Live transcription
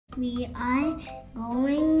We are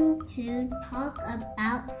going to talk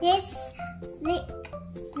about this Flik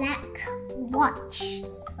Flak watch.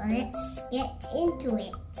 So let's get into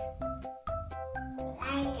it.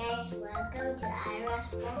 Hi guys, welcome to Aurora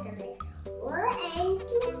Jasmine. Well, and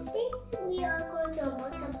today we are going to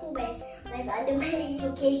unbox something that's under my legs,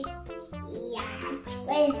 okay? Yeah,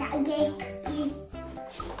 where is that, okay?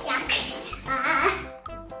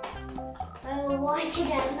 A watch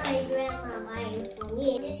that my grandma bought for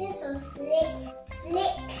me. This is a Flik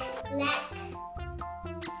Flak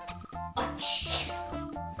watch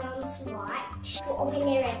from Swatch. We'll open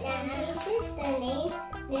it right now. This is the name.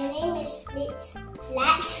 The name is Flik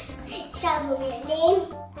Flak. It's not a weird name.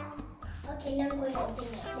 Okay, now I'm going to open it.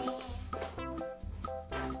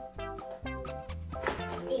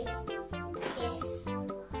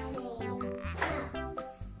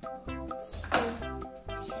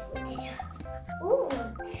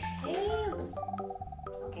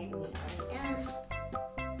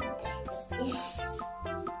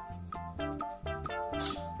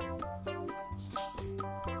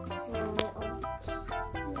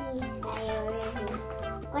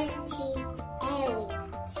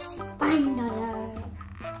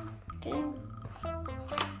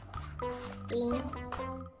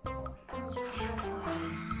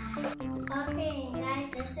 Okay guys,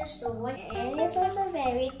 this is the watch and it's also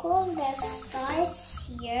very cool. There's stars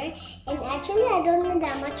here, and actually I don't know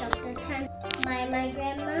that much of the time. My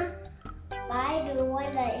grandma buy the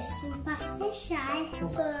one that is super special,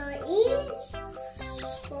 so it's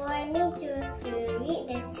for me to read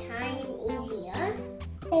the time easier.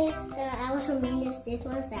 The hours or minutes. This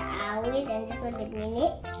one's the hours and this one the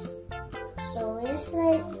minutes. So it's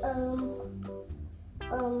like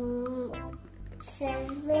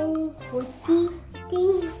 7:40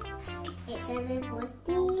 thing. It's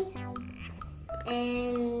 7:40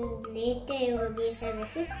 and later it will be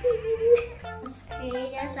 7:50.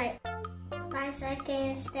 Okay, that's like 5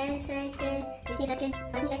 seconds, 10 seconds, 15 seconds,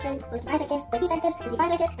 20 seconds, 25 seconds, 30 seconds, 35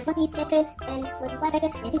 seconds, and 40 seconds, and 45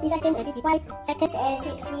 seconds, and 50 seconds, and 55 seconds, and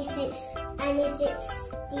 66. I mean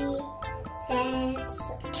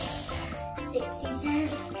 67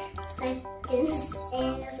 seconds.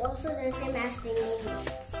 And it's also the same as the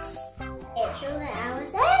minutes. It shows the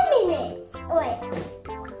hours and minutes. Oh wait.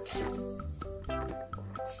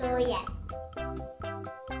 So yeah.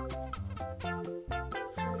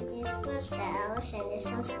 The hours and this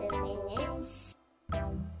one's the minutes.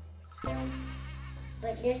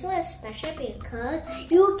 But this one is special because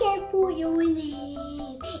you can put your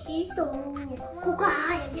name. It's so cool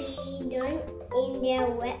done in their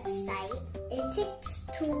website. It takes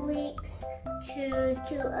 2 weeks it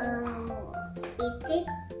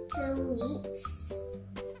takes 2 weeks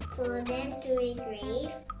for them to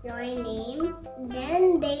engrave your name,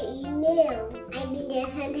 then they email. I mean, they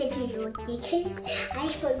send it to you because I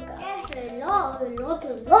forgot. There's a lot of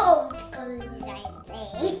color design.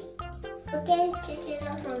 You can check it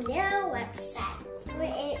out from their website.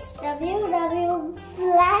 It's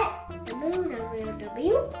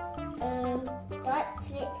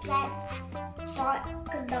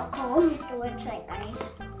www.flikflak.com. The website, guys.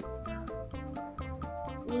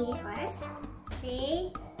 Read it first.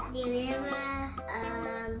 They deliver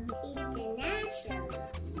internationally.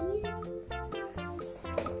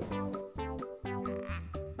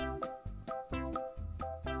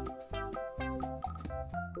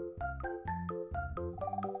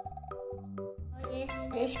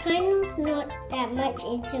 It's kind of not that much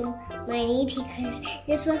into money because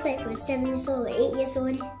this was like for 7 years old, 8 years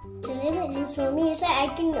old. So it's for me, it's like I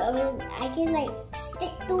can like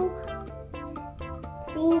stick 2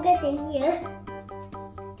 fingers in here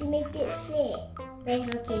to make it fit. Right,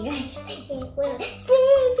 okay guys, it will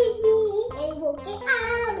stay with me and won't get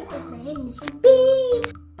out because my hand is so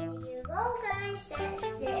big. There you go guys, that's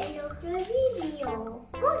the end of the video.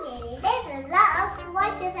 Go get it, there's a lot of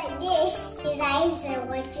watches like this, designs and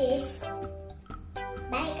watches.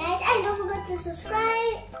 Bye guys, and don't forget to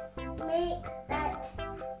subscribe. Make that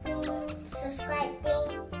subscribe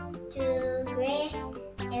thing to gray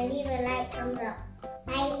and leave a like, thumbs up.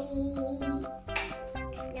 Bye.